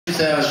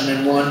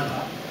2001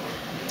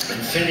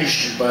 and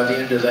finished it by the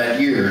end of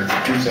that year,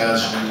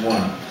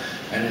 2001.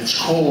 And it's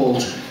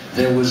called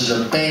There Was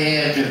a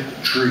Bad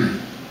Tree.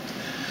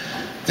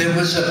 There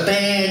was a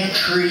bad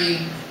tree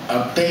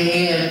the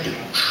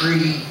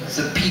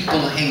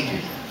people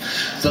hated.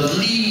 The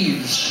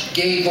leaves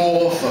gave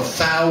off a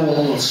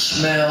foul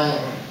smell,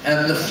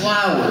 and the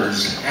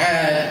flowers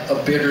had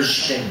a bitter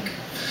stink.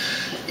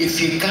 If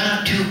you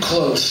got too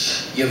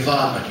close, you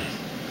vomited.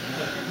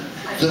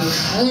 The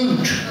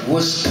fruit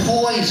was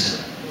poison.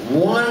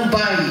 One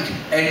bite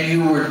and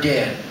you were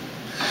dead.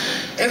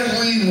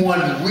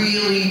 Everyone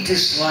really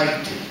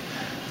disliked it.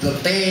 The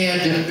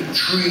bad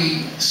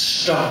tree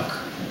stunk.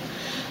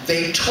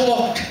 They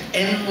talked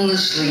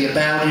endlessly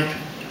about it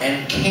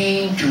and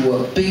came to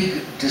a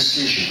big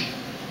decision.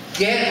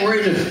 Get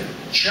rid of it.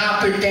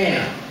 Chop it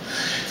down.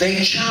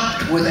 They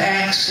chopped with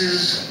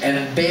axes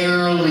and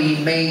barely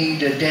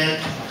made a dent.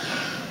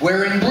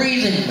 Wearing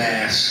breathing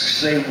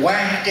masks, they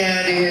whacked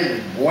at it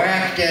and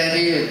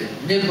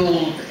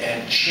nibbled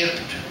and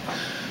chipped.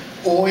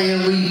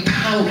 Oily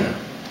powder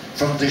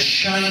from the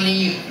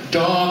shiny,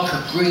 dark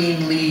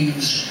green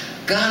leaves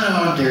got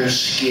on their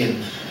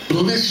skin,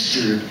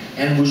 blistered,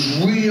 and was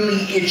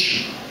really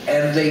itchy,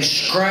 and they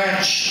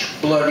scratched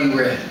bloody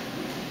red.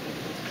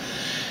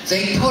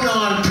 They put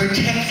on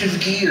protective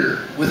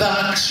gear with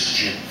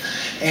oxygen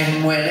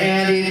and went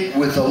at it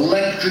with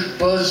electric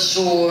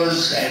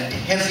buzzsaws and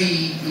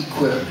heavy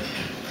equipment,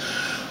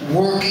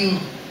 working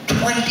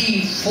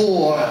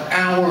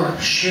 24-hour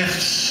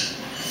shifts.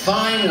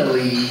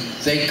 Finally,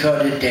 they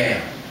cut it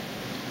down.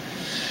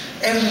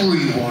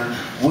 Everyone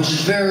was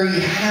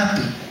very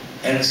happy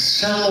and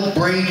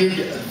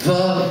celebrated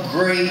the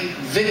great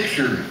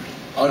victory,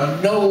 a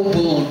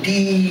noble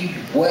deed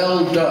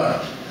well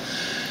done,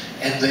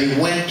 and they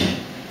went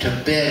to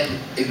bed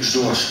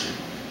exhausted.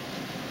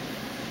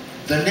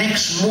 The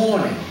next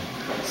morning,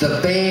 the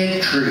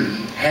bad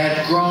tree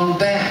had grown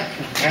back,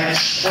 had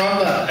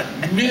sprung up,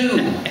 new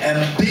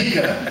and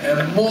bigger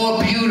and more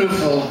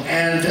beautiful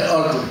and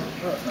ugly.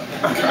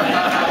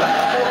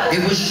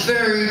 It was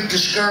very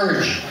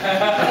discouraging.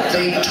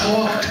 They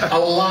talked a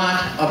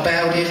lot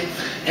about it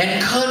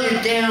and cut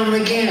it down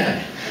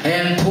again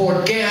and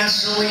poured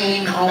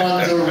gasoline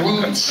on the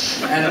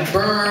roots and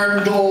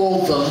burned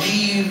all the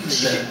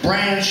leaves and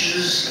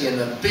branches in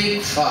a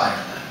big fire.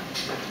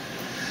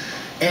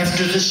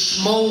 After the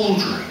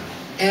smoldering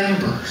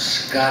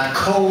embers got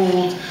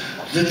cold,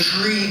 the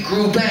tree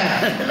grew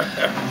back,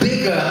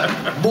 bigger,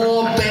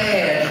 more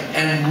bad,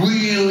 and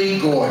really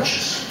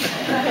gorgeous.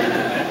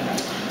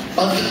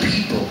 Other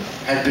people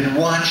had been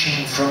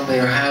watching from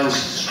their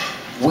houses,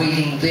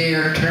 waiting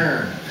their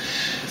turn.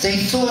 They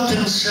thought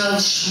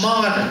themselves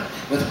smarter,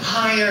 with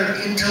higher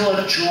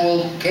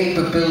intellectual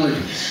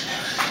capabilities.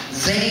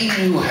 They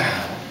knew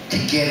how to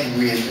get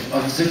rid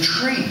of the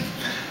tree.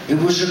 It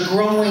was a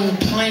growing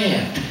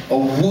plant, a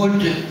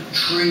wood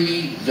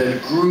tree that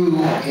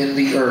grew in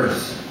the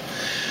earth.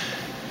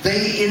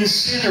 They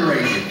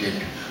incinerated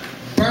it,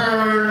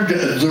 burned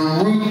the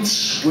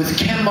roots with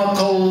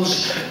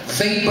chemicals,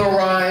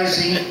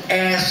 vaporizing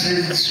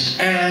acids,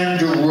 and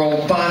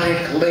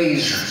robotic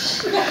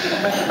lasers.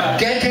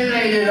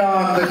 Detonated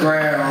on the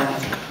ground,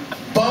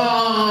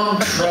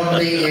 bombed from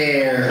the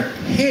air,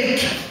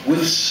 hit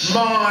with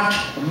smart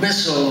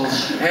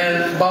missiles,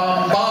 and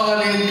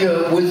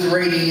bombarded with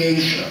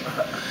radiation.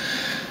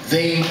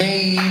 They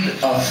made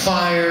a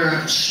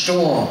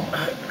firestorm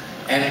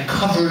and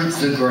covered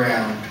the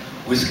ground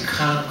with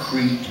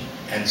concrete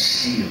and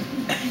steel.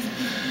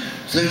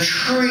 The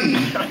tree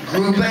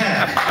grew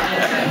back,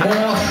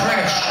 more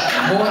fresh,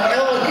 more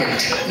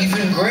elegant,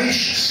 even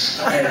gracious,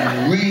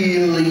 and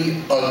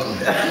really ugly.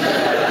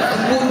 The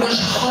wood was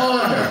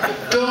harder,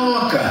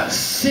 darker,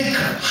 thick,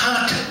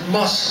 hot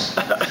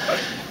muscle,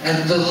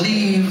 and the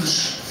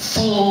leaves,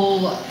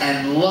 full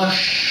and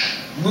lush,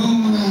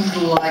 moved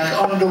like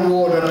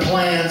underwater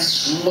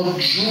plants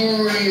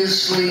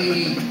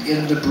luxuriously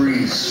in the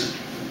breeze.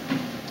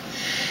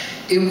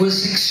 It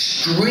was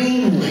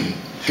extremely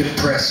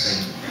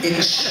depressing,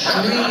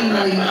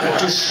 extremely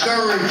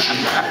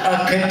discouraging,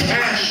 a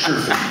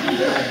catastrophe.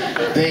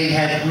 They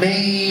had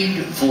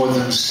made for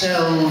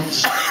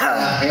themselves a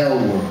hell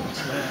world.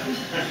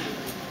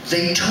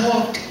 They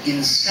talked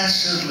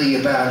incessantly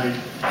about it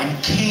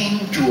and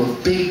came to a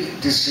big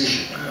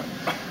decision.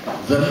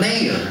 The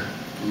mayor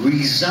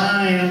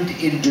resigned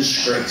in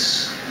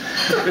disgrace.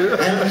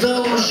 And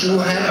those who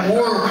had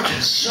worked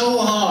so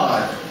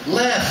hard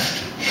left,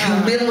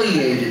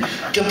 humiliated,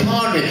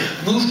 departed,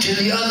 moved to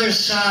the other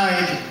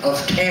side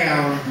of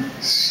town,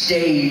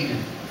 stayed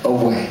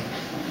away.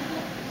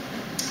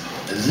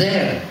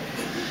 Then,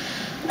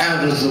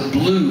 out of the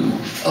blue,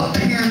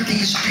 appeared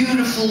these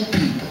beautiful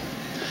people.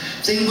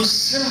 They were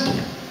simple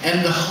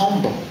and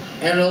humble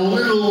and a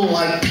little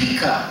like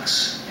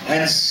peacocks,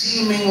 and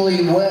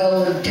seemingly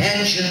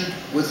well-intentioned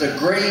with a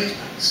great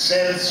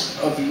sense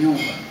of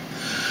humor.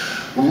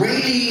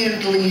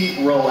 Radiantly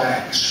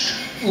relaxed,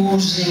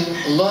 oozing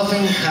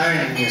loving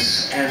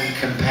kindness and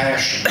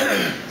compassion,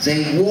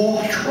 they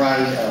walked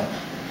right up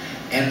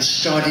and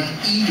started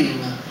eating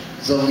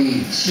the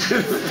leaves.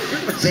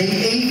 They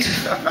ate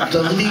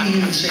the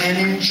leaves and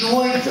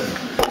enjoyed them,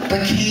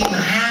 became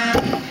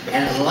happy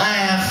and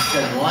laughed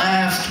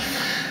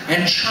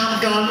and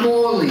chomped on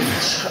more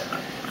leaves.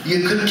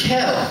 You could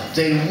tell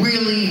they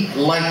really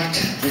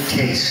liked the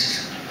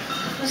taste.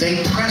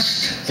 They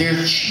pressed their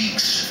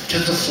cheeks to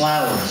the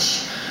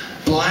flowers,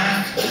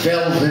 black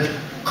velvet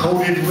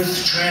coated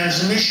with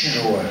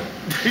transmission oil.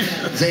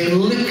 They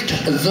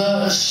licked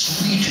the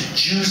sweet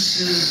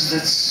juices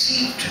that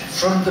seeped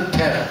from the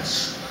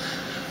petals.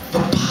 The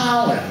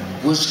pollen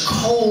was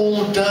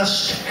coal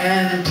dust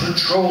and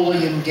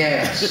petroleum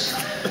gas.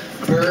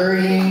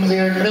 Burying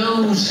their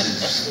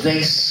noses,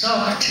 they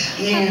sucked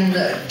in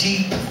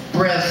deep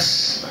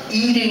breaths,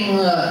 eating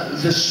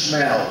the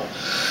smell.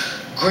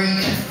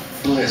 Great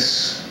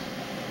bliss.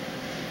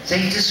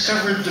 They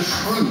discovered the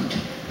fruit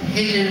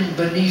hidden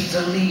beneath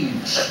the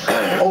leaves,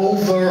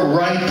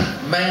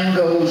 overripe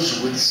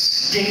mangoes with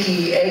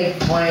sticky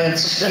eggplant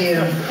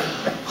skin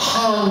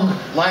hung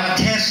like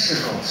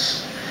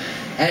testicles,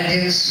 and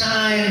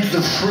inside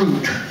the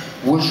fruit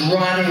was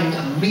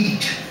rotting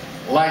meat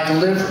like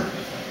liver.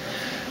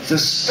 The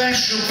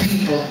special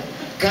people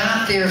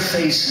got their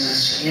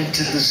faces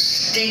into the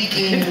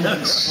stinking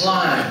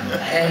slime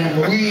and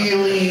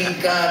really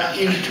got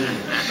into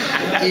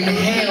it,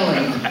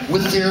 inhaling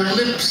with their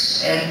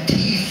lips and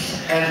teeth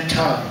and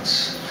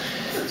tongues.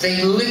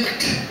 They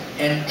licked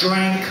and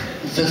drank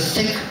the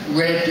thick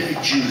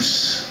red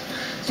juice.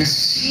 The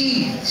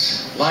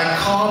seeds, like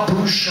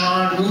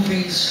cabochon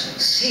rubies,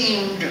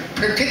 seemed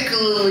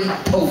particularly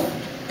potent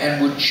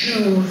and were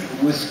chewed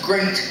with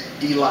great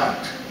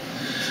delight.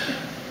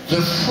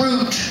 The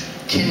fruit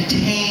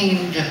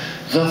contained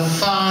the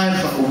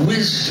 5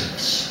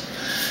 wisdoms.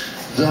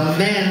 The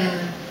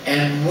men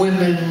and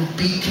women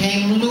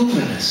became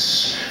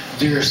luminous.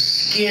 Their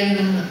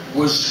skin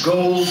was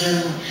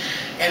golden,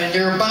 and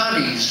their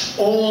bodies,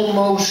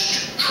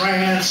 almost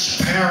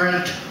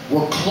transparent,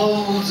 were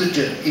clothed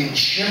in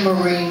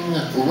shimmering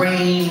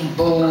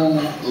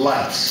rainbow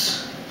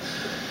lights.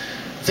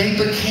 They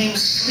became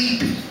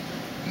sleepy,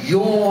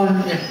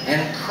 yawned,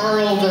 and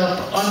curled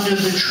up under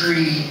the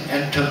tree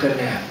and took a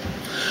nap.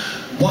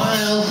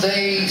 While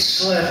they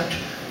slept,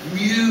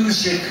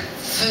 music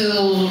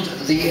filled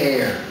the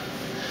air.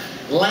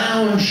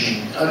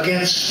 Lounging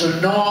against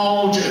the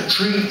gnarled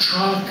tree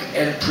trunk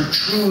and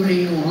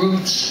protruding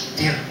roots,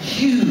 their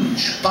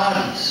huge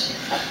bodies,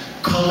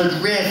 colored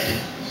red,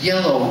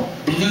 yellow,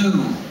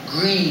 blue,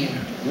 green,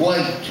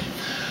 white,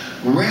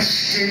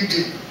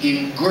 rested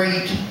in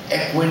great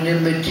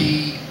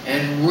equanimity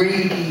and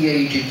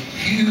radiated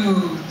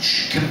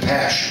huge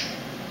compassion.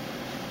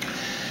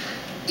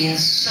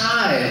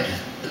 Inside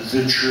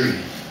the tree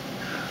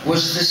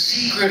was the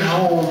secret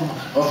home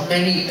of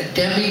many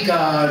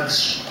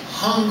demigods,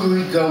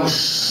 hungry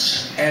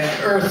ghosts, and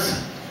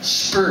earth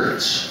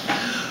spirits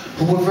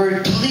who were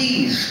very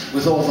pleased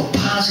with all the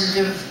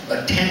positive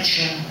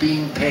attention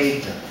being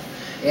paid them.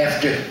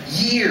 After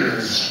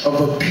years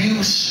of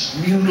abuse,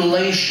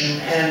 mutilation,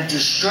 and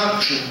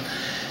destruction,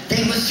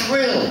 they were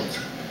thrilled,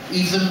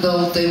 even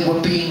though they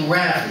were being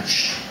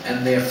ravaged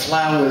and their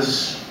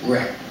flowers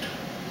wrecked.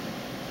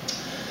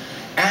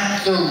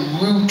 At the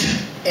root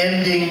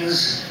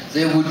endings,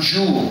 there were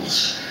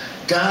jewels,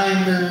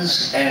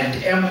 diamonds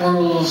and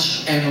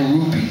emeralds and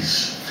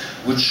rubies,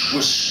 which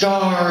were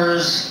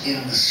stars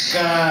in the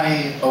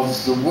sky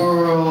of the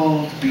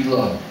world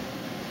below.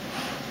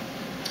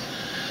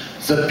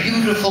 The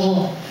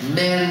beautiful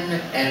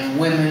men and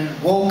women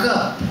woke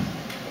up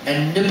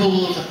and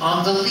nibbled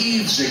on the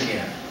leaves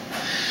again.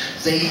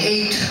 They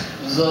ate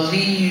the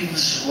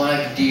leaves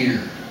like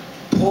deer,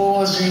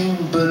 pausing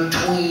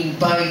between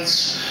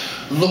bites,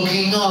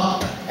 looking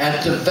up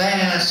at the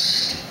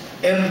vast,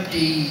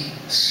 empty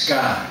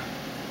sky.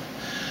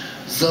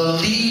 The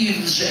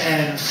leaves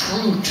and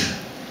fruit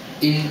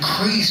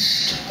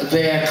increased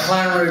their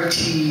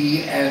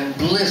clarity and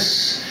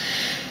bliss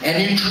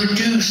and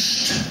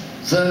introduced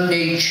the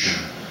nature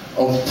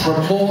of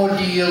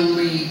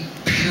primordially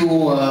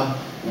pure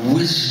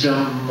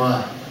wisdom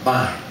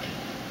mind.